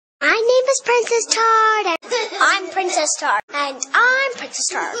name is Princesstard, and I'm Princesstard, and I'm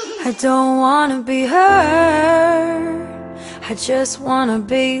Princesstard. I don't wanna be her, I just wanna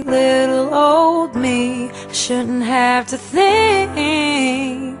be little old me. I shouldn't have to think,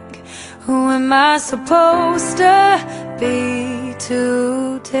 who am I supposed to be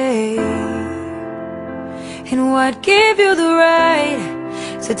today? And what gave you the right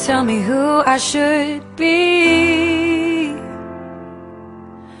to tell me who I should be?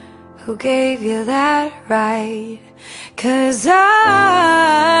 Who gave you that right? 'Cause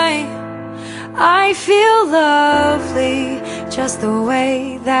I feel lovely just the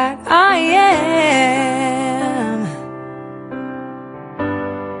way that I am.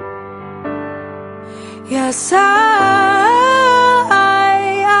 Yes, I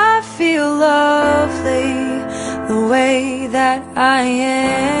feel lovely the way that I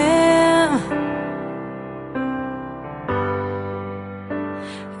am.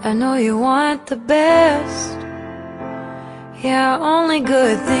 I know you want the best, yeah, only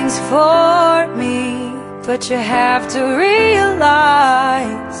good things for me. But you have to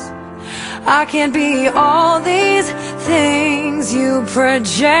realize I can't be all these things you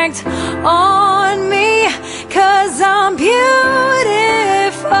project on me, 'cause I'm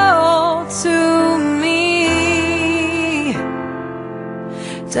beautiful to me.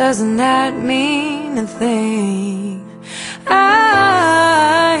 Doesn't that mean a thing?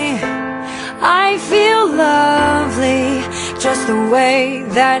 I feel lovely just the way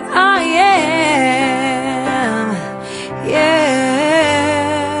that I am. Yeah.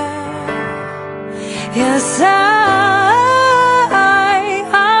 Yes, I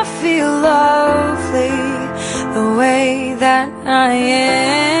feel lovely the way that I am.